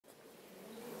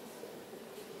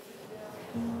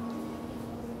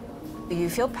You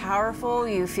feel powerful,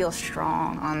 you feel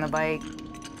strong on the bike.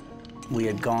 We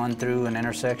had gone through an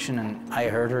intersection and I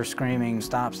heard her screaming,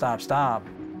 "Stop, stop, stop."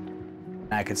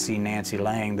 I could see Nancy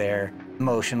laying there,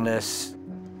 motionless.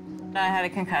 I had a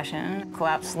concussion,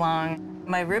 collapsed lung.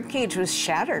 My rib cage was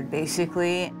shattered,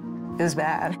 basically. It was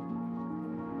bad.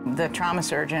 The trauma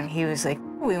surgeon, he was like,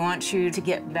 "We want you to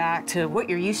get back to what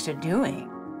you're used to doing."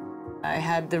 I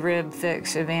had the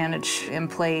RibFix Advantage in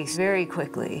place very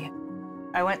quickly.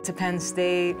 I went to Penn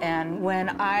State, and when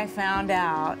I found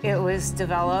out it was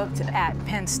developed at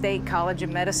Penn State College of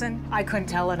Medicine, I couldn't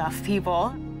tell enough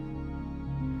people.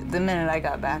 The minute I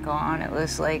got back on, it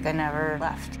was like I never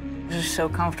left. It was so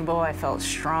comfortable, I felt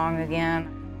strong again.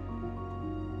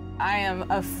 I am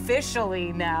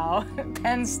officially now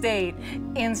Penn State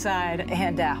inside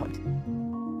and out.